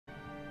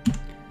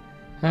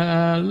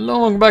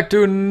Welcome back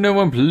to No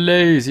One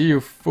Plays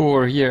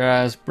EU4 here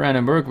as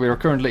Brandenburg. We are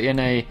currently in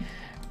a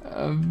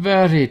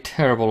very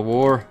terrible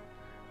war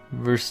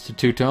versus the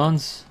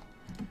Teutons.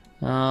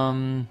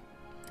 Yeah,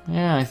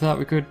 I thought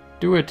we could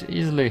do it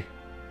easily.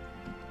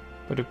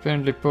 But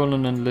apparently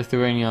Poland and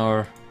Lithuania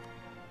are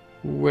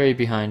way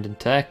behind in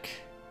tech.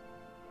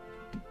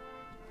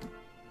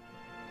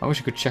 I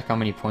wish I could check how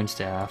many points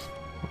they have.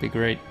 Would be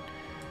great.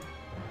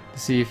 To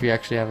see if we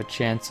actually have a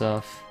chance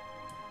of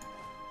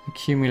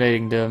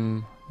accumulating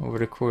them over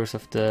the course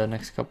of the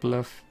next couple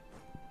of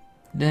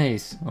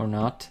days, or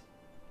not.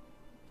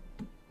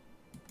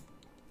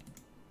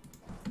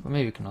 But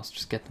maybe we can also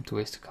just get them to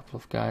waste a couple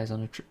of guys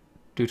on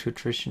due to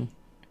attrition.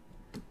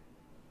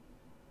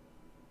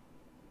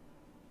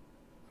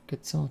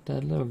 Get some of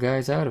the little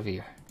guys out of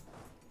here.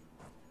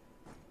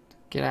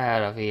 Get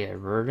out of here,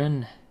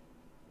 Burden.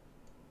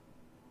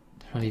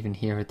 They're not even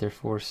here with their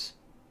force.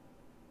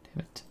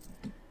 Damn it.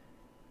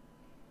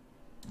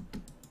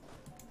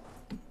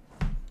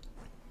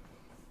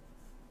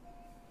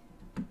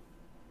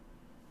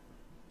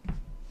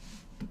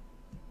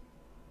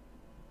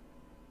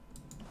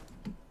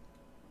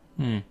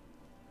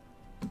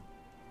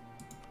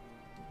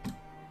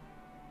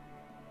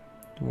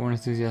 The war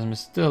enthusiasm is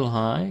still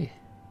high.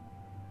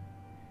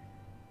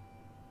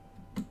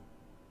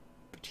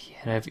 But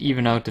yeah, I've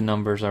evened out the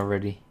numbers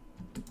already.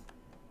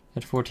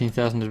 That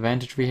 14,000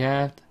 advantage we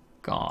had,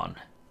 gone.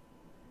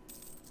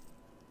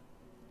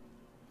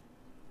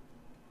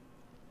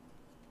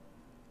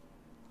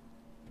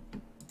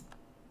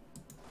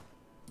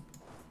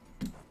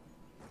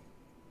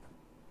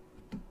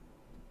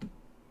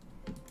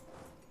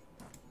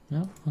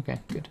 No? Okay,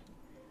 good.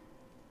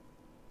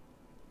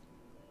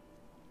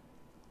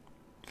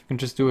 If we can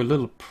just do a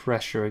little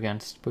pressure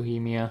against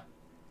Bohemia,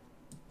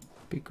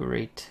 it'd be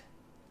great.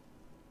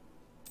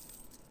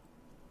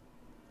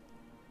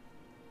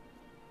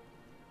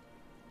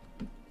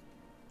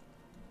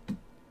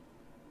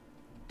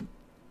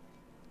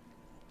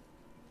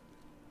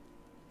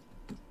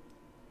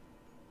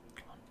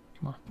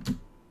 Come on.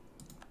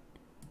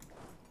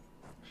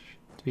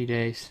 3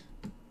 days.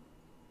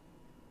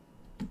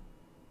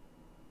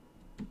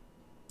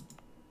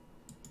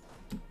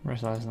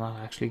 Warsaw is not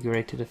actually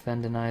great to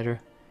defend in either.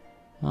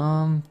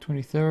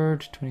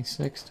 23rd,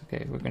 26th.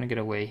 Okay, we're gonna get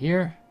away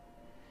here.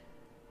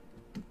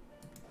 I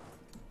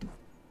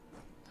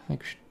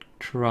think we should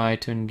try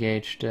to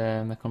engage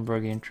the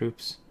Mecklenburgian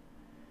troops,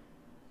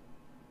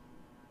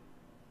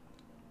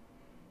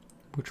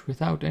 which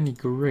without any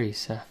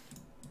grace have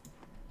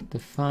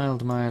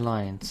defiled my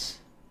alliance.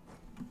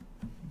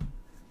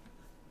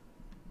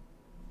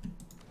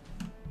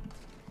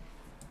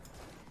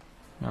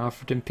 I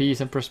offered them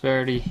peace and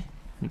prosperity.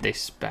 They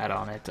spat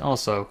on it.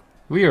 Also,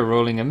 we are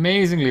rolling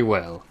amazingly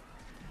well.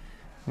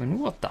 I mean,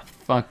 what the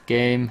fuck,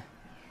 game?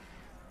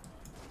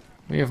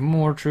 We have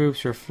more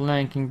troops, we're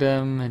flanking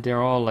them,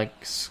 they're all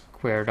like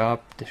squared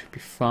up, they should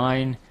be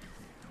fine.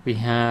 We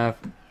have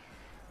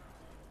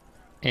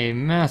a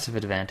massive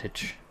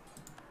advantage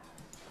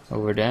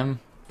over them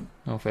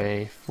of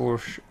a 4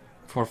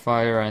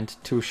 fire and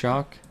 2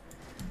 shock.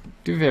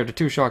 To be fair, the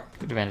 2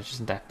 shock advantage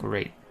isn't that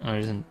great. Or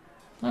isn't.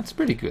 That's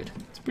pretty good.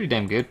 It's pretty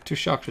damn good. 2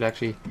 shock should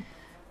actually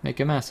make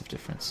a massive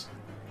difference.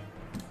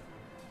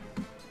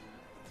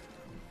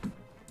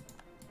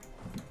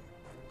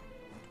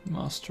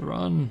 Must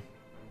run.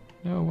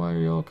 No, why are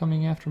you all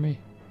coming after me?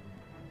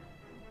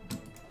 Oh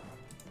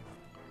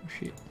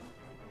shit.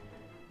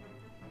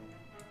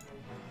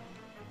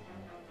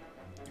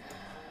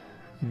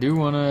 I do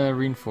want to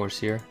reinforce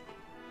here.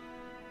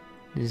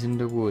 This is in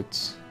the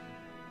woods.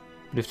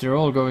 But if they're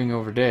all going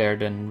over there,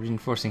 then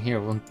reinforcing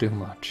here won't do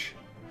much.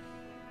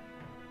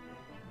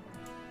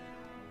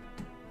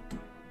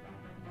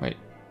 Wait.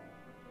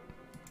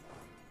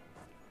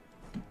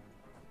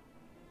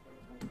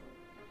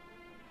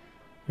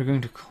 They're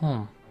going to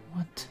come.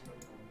 What?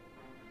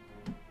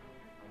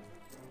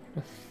 Where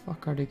the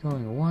fuck are they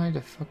going? Why the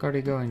fuck are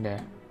they going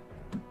there?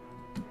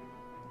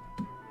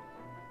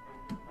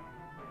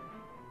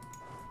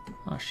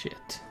 Oh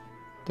shit.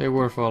 They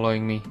were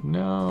following me.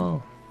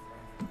 No!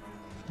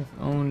 If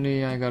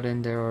only I got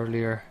in there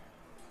earlier.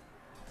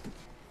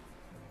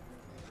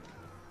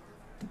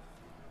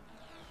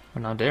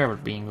 Well, now they're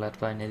being led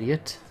by an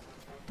idiot.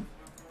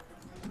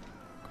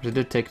 They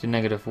did take the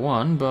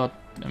 -1, but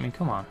I mean,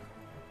 come on.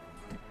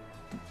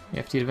 We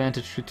have the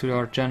advantage to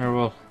our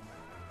general.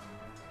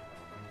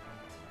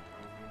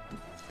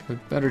 We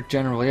have a better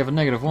general. We have a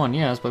 -1,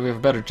 yes, but we have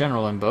a better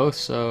general in both,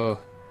 so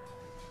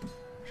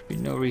there should be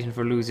no reason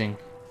for losing.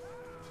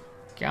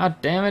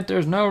 God damn it,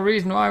 there's no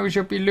reason why we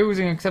should be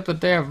losing except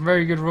that they have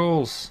very good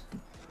rolls.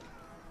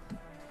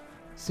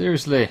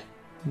 Seriously.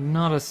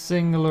 Not a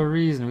singular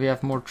reason. We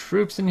have more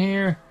troops in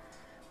here.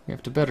 We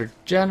have the better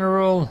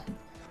general.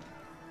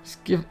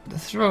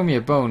 Just throw me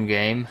a bone,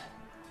 game.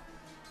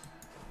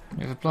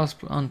 We have a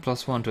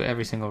 +1/+1 to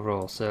every single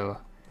roll,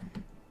 so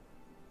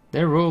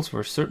their rolls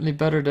were certainly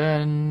better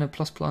than a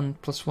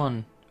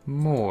 +1/+1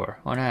 more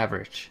on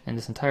average in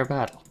this entire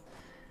battle.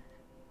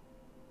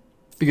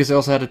 Because they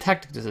also had a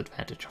tactic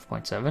disadvantage of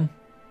 0.7.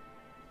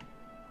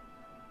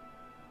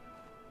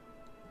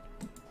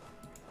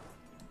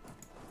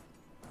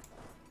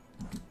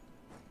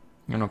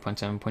 No, no,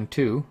 0.7,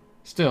 0.2.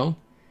 Still,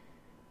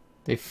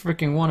 they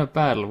freaking won a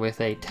battle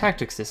with a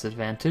tactics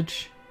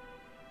disadvantage,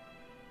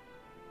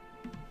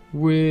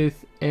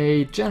 with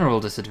a general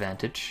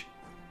disadvantage,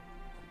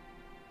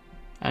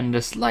 and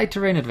a slight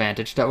terrain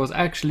advantage that was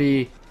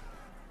actually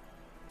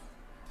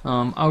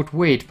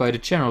outweighed by the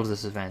general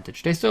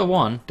disadvantage. They still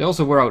won. They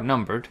also were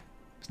outnumbered.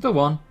 Still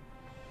won.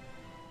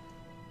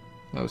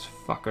 Those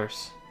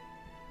fuckers.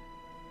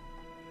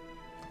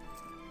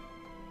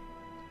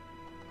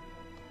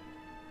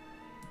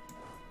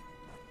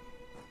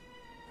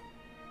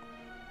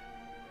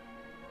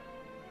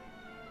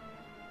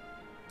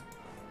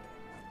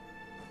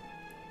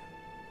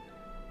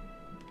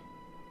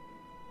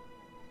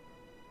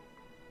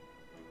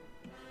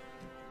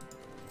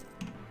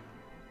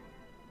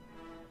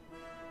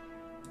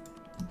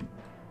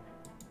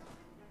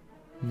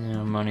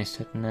 Yeah,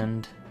 money's at an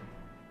end.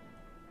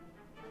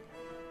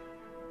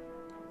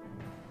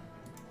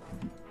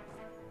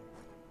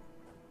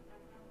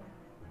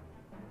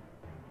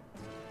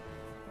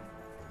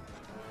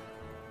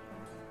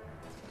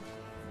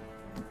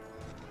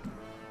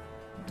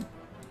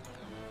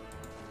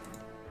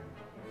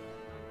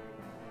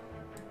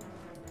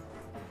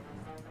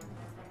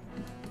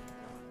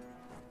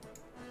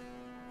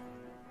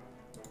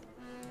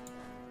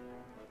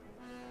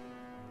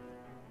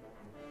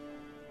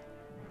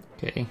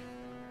 Okay.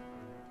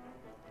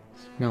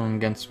 It's going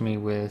against me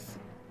with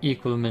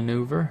equal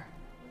maneuver.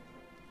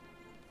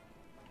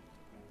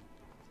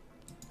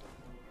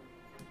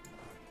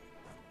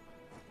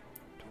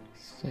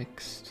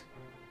 Sixth.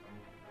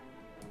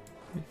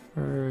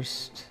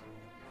 31st.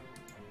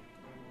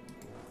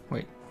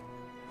 Wait.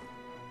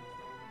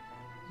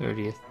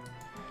 30th.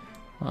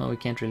 Well, we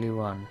can't really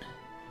run.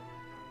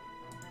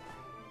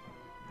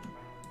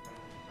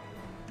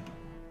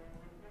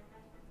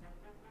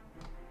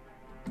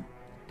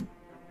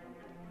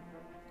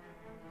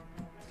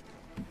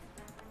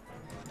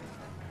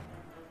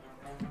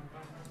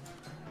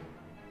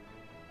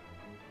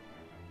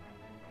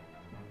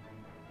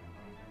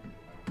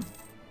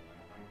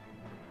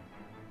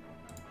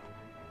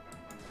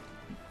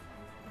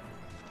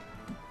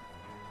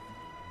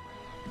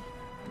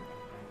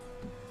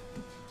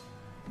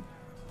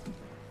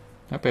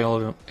 I've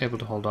been able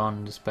to hold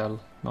on to spell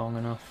long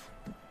enough.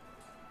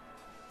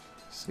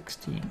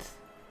 16th.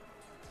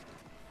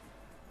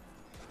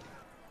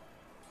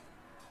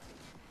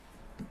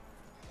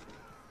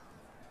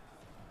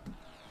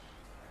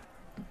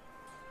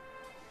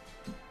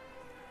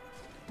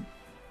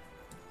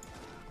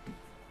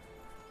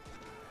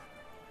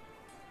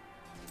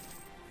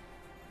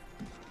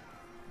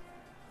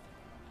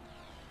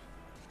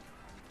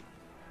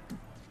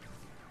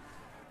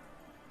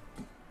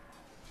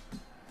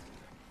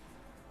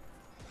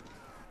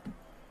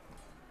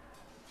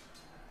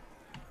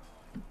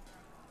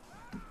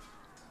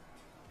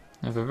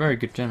 I have a very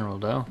good general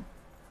though.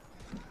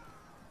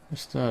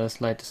 There's still a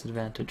slight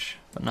disadvantage,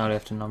 but now they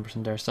have the numbers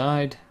on their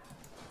side.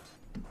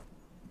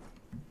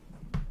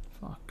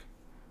 Fuck.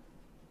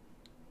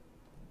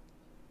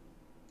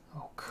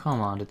 Oh, come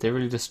on, did they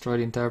really destroy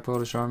the entire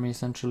Polish army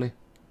essentially?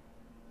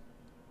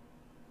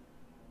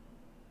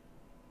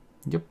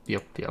 Yup,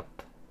 yup,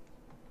 yup.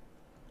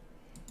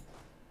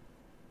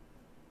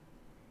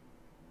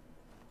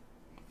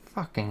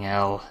 Fucking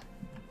hell.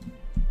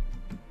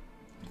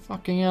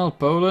 Fucking hell,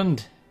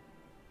 Poland.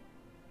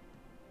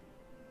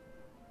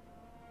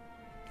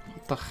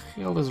 What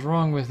the hell is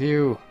wrong with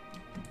you?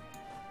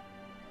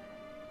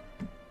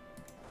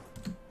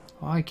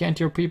 Why can't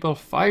your people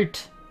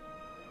fight?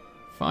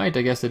 Fight,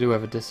 I guess they do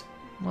have a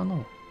well,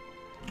 no.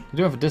 They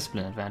do have a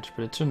discipline advantage,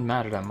 but it shouldn't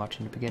matter that much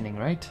in the beginning,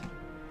 right?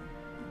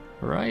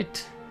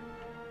 Right?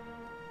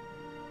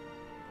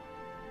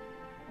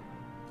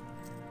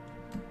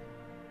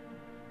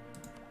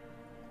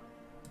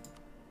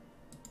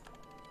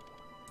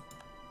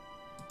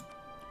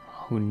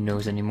 Who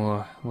knows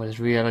anymore what is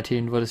reality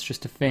and what is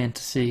just a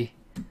fantasy?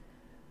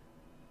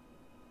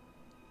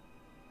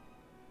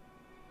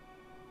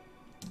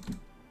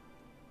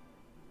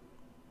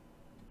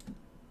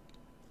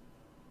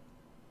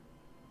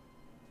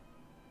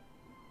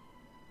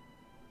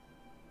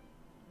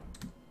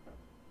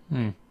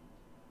 Hmm.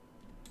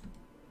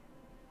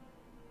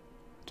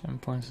 10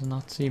 points does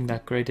not seem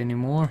that great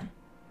anymore.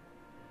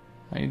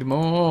 I need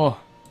more.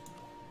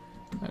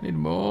 I need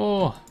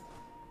more.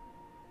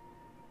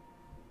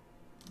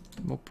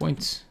 More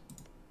points.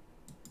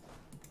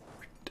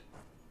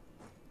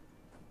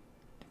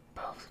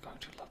 Both going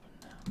to Lublin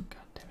now.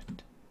 God damn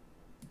it.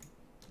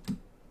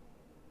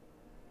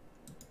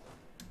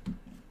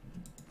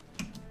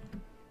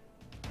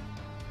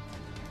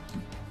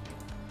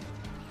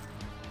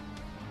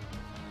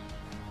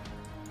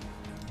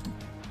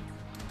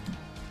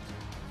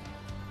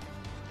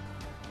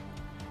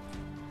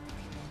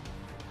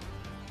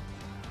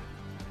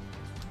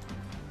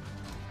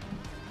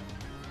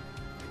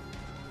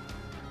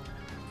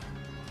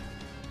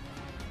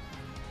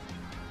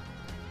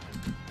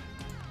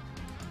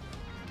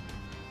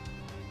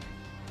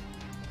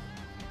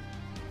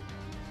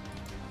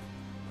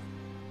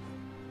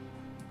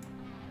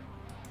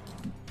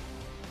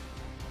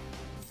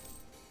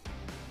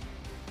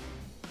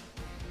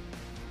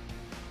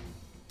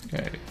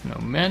 Okay, no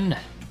men.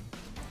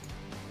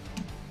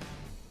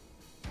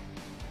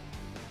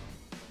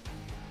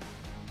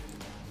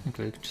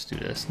 Okay, we can just do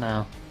this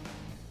now.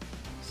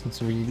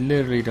 Since we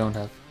literally don't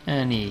have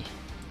any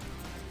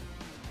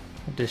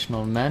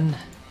additional men,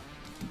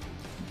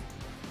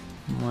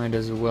 might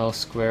as well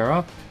square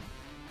up.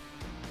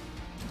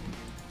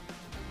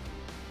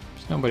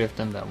 There's nobody of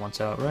them that wants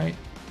out, right?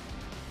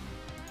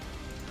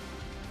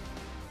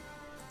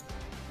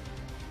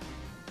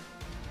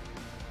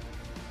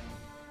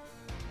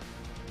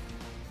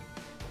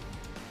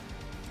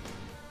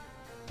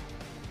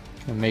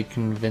 Can make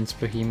convince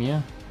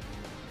Bohemia.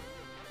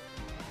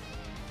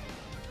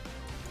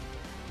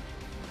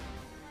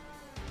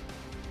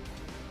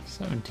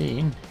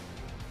 $17.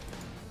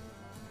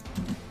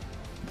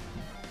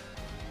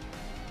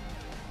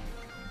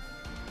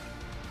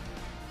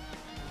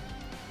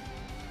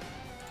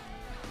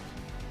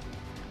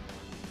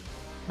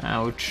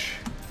 Ouch.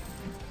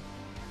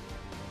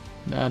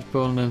 That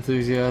Poland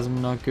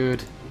enthusiasm, not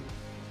good.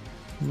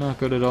 Not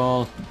good at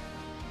all.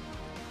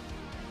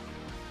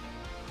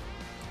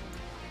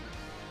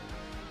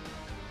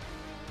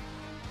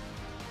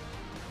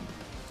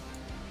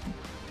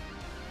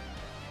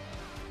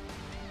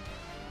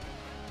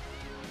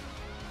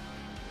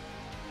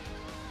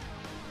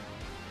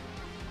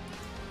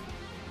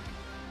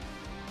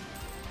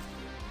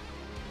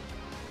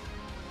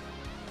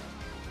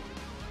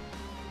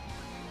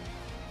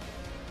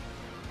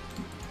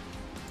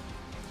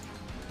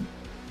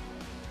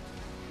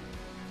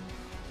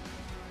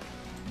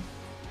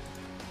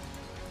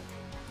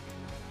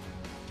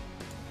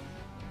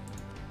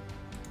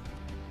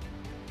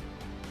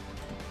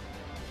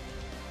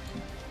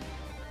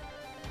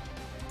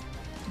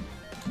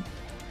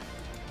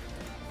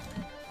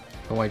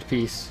 A white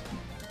piece.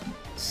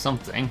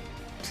 Something.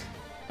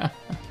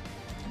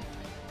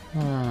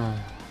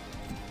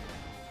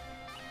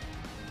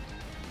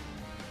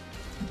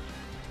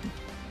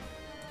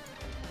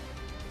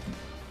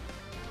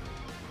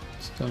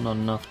 Still not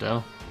enough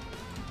though.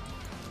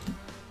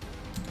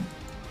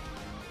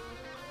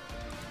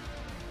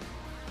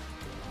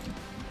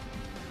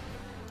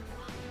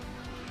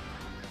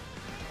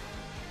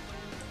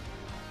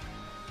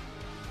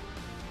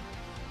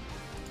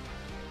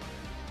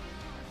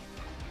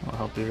 I'll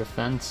help your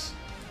defense.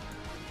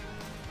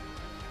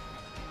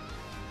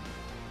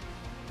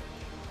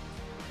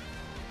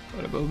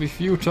 But it will be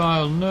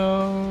futile,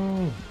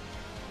 no!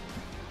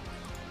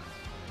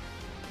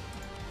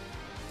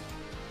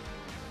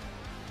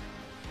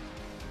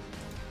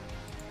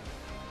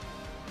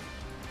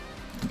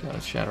 Got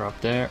a shatter up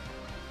there.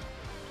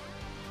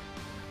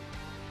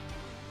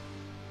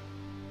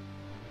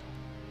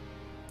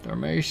 There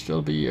may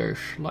still be a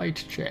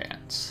slight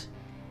chance.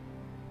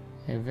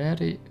 A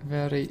very,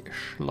 very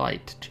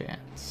slight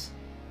chance.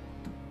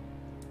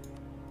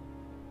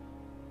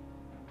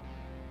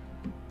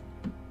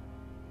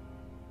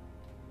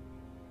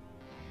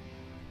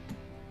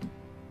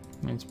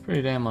 I mean, it's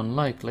pretty damn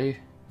unlikely.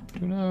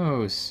 Who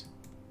knows?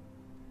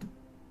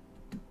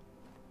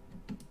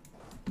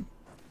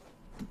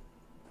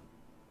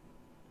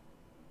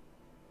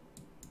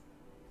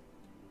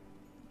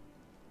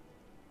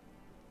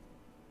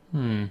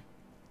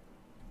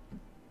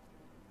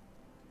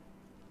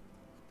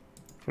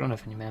 I don't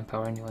have any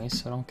manpower anyway,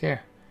 so I don't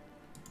care.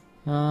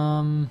 Yeah.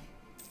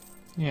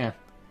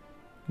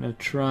 I'm gonna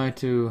try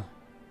to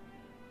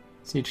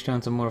siege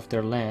down some more of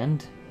their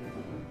land.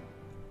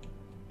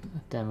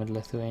 God damn it,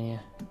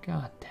 Lithuania.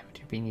 God damn it,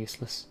 you're being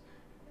useless.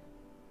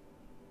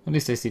 At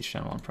least they siege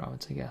down one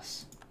province, I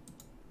guess.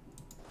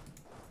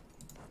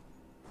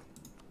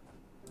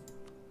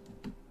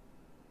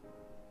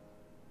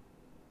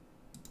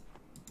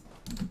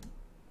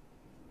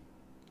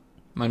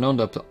 My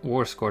non-up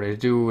war score, they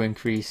do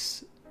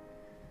increase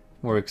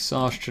war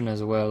exhaustion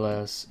as well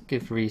as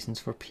give reasons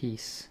for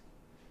peace.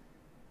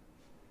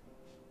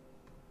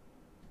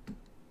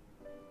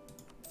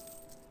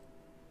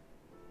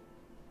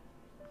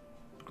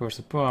 Of course,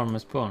 the problem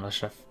is Poland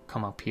should have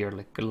come up here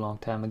like a long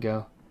time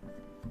ago.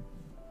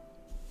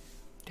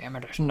 Damn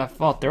it, I shouldn't have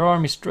fought their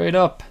army straight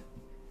up.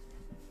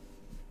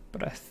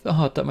 But I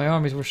thought that my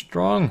armies were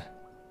strong.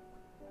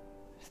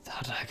 I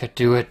thought I could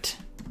do it.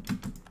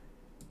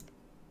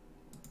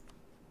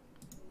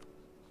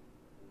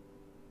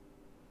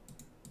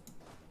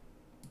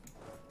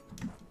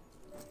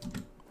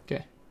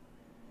 Okay.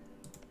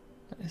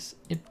 That is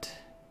it.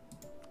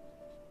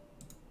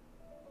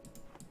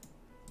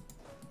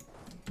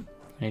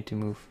 I need to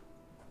move.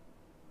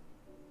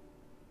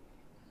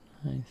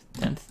 9th,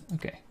 10th.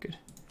 Okay, good.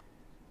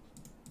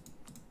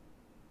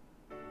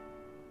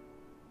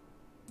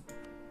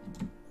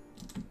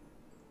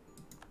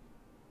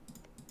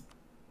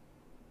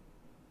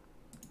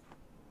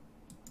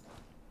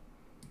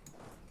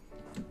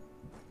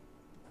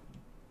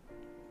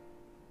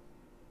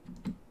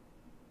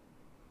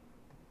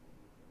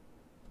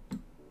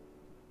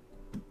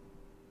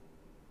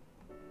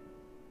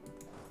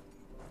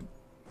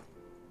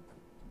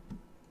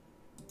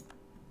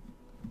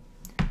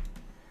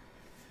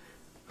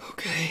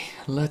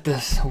 Let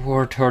this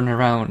war turn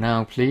around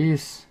now,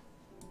 please.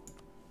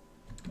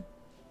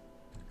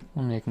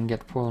 Only I can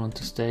get Poland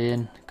to stay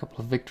in. A couple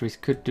of victories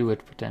could do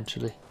it,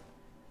 potentially.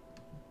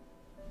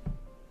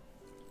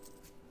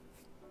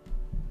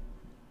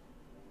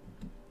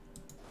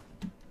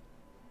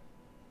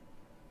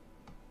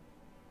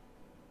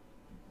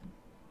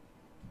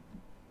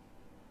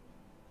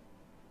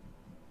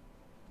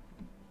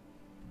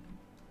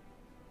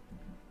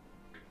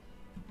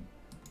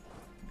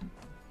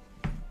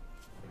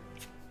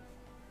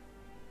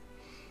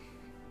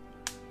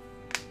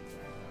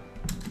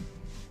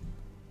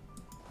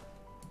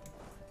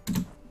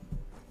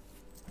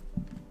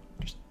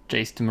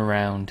 Chased him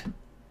around.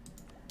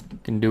 We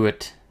can do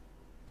it.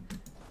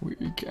 We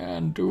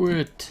can do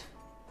it.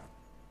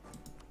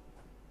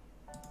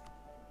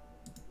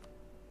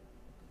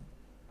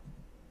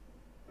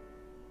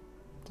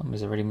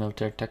 Somebody's already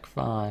military tech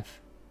 5.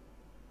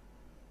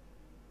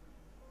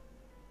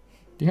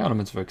 The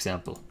Ottomans, for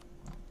example.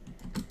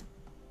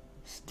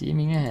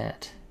 Steaming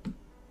ahead.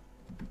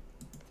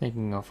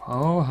 Thinking of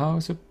how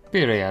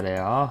superior they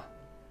are.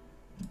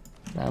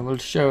 I will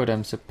show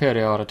them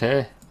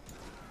superiority.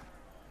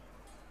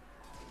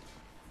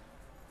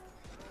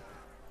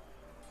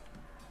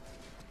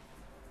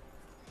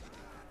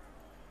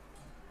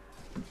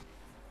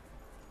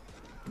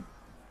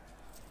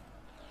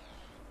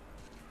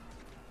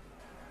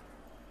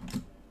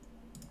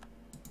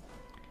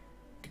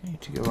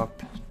 To go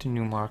up to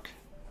Newmark.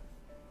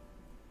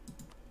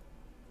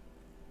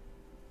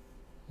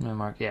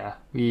 Newmark, yeah.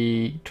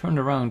 We turned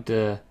around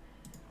the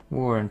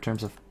war in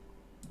terms of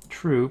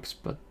troops,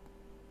 but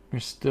we're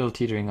still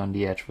teetering on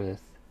the edge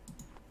with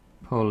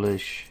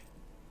Polish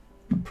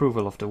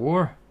approval of the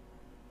war.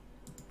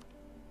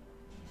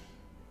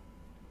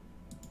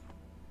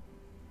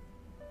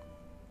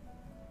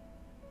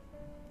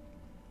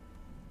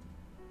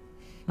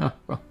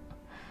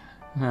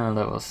 Well,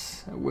 that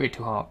was a way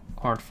too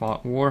hard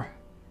fought war.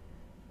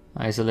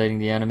 Isolating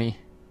the enemy.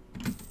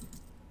 It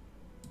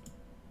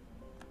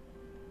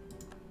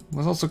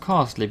was also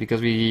costly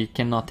because we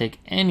cannot take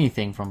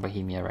anything from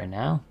Bohemia right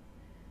now.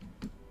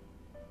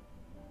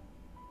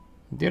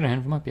 On the other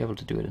hand, we might be able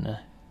to do it in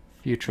a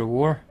future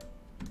war.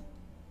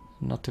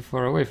 Not too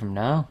far away from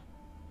now.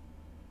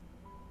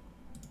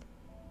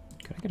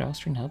 Could I get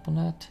Austrian help on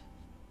that?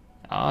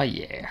 Oh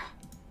yeah.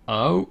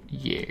 Oh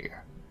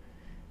yeah.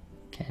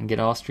 Can get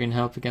Austrian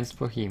help against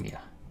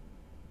Bohemia.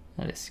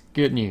 That is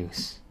good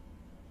news.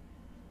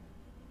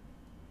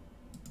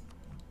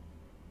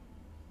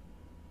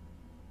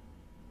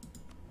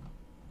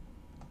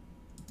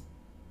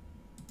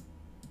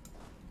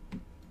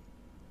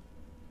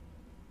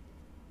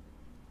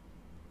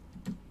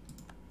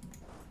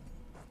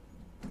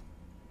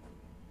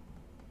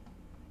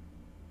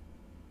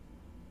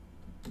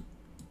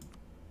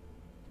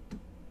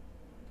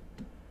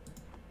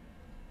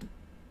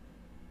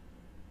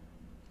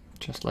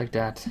 Just like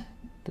that,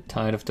 the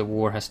tide of the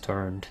war has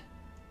turned.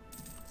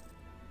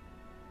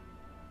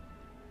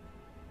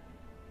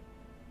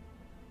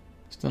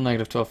 Still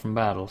 -12 from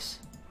battles.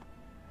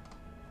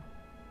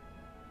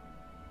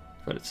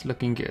 But it's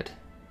looking good.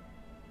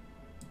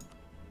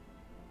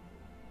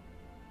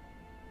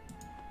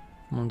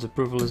 One's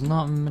approval is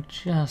not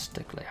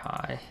majestically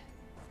high,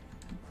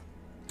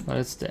 but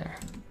it's there.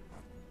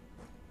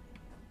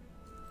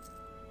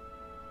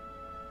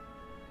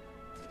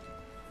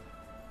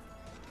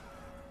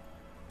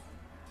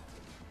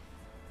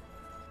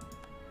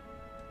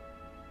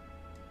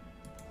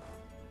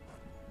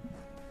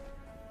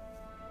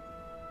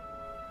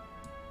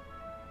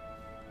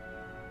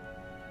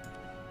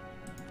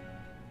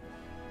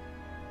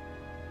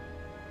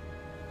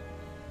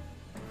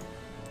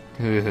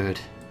 Good.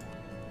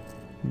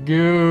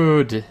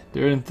 Good.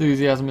 Their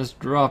enthusiasm is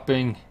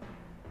dropping.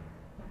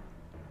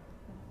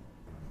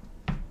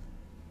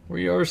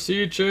 We are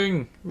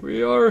sieging.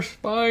 We are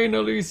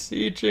finally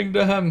sieging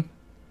them.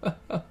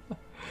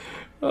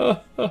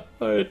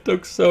 It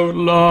took so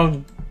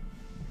long.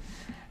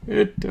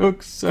 It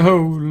took so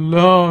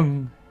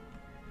long.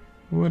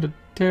 What a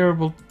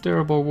terrible,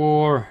 terrible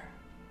war.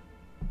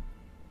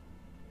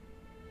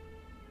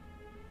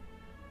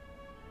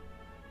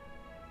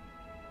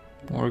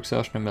 More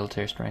exhaustion and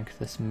military strength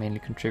is mainly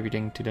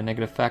contributing to the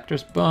negative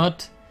factors,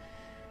 but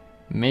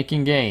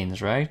making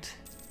gains, right?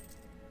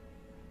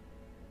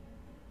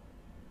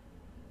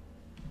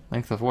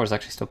 Length of war is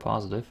actually still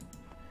positive.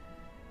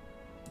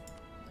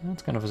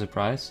 That's kind of a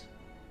surprise.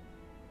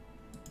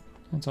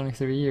 It's only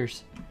 3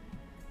 years.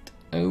 It's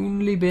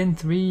only been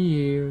 3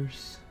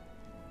 years.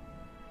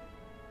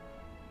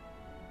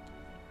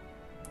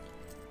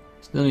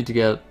 Still need to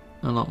get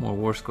a lot more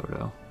war score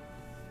though,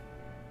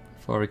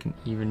 before we can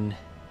even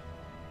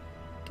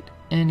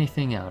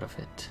anything out of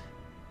it.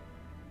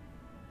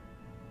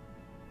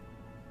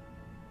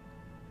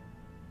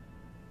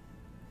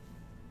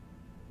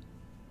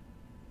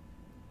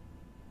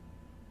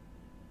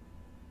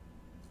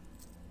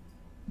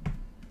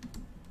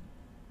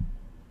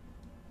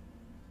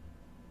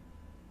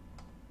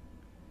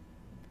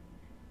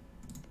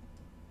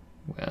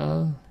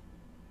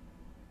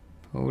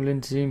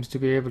 Poland seems to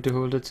be able to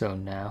hold its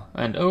own now.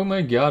 And oh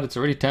my god, it's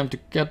already time to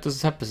get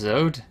this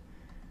episode.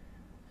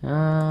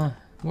 We'll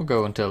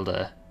go until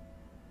the...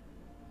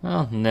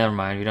 Well, never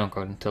mind, we don't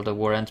go until the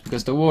war ends,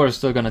 because the war is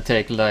still gonna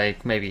take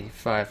like maybe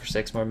 5 or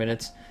 6 more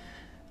minutes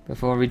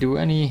before we do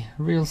any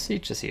real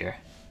sieges here.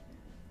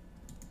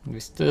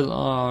 We still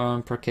are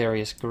on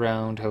precarious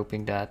ground,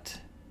 hoping that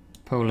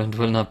Poland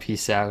will not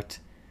peace out.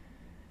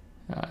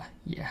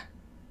 Yeah.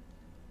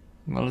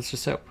 Well, let's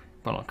just hope.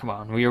 Well, come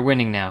on, we are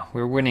winning now.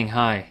 We're winning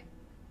high.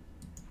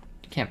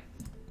 You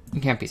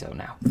can't peace out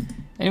now.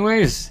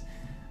 Anyways,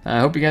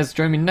 I hope you guys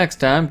join me next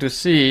time to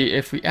see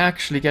if we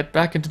actually get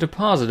back into the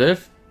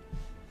positive.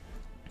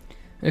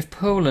 If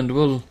Poland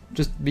will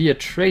just be a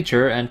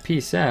traitor and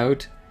peace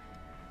out.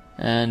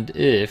 And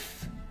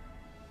if...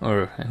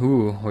 or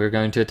who we're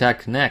going to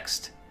attack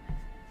next.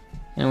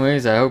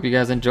 Anyways, I hope you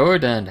guys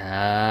enjoyed and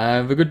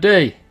have a good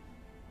day.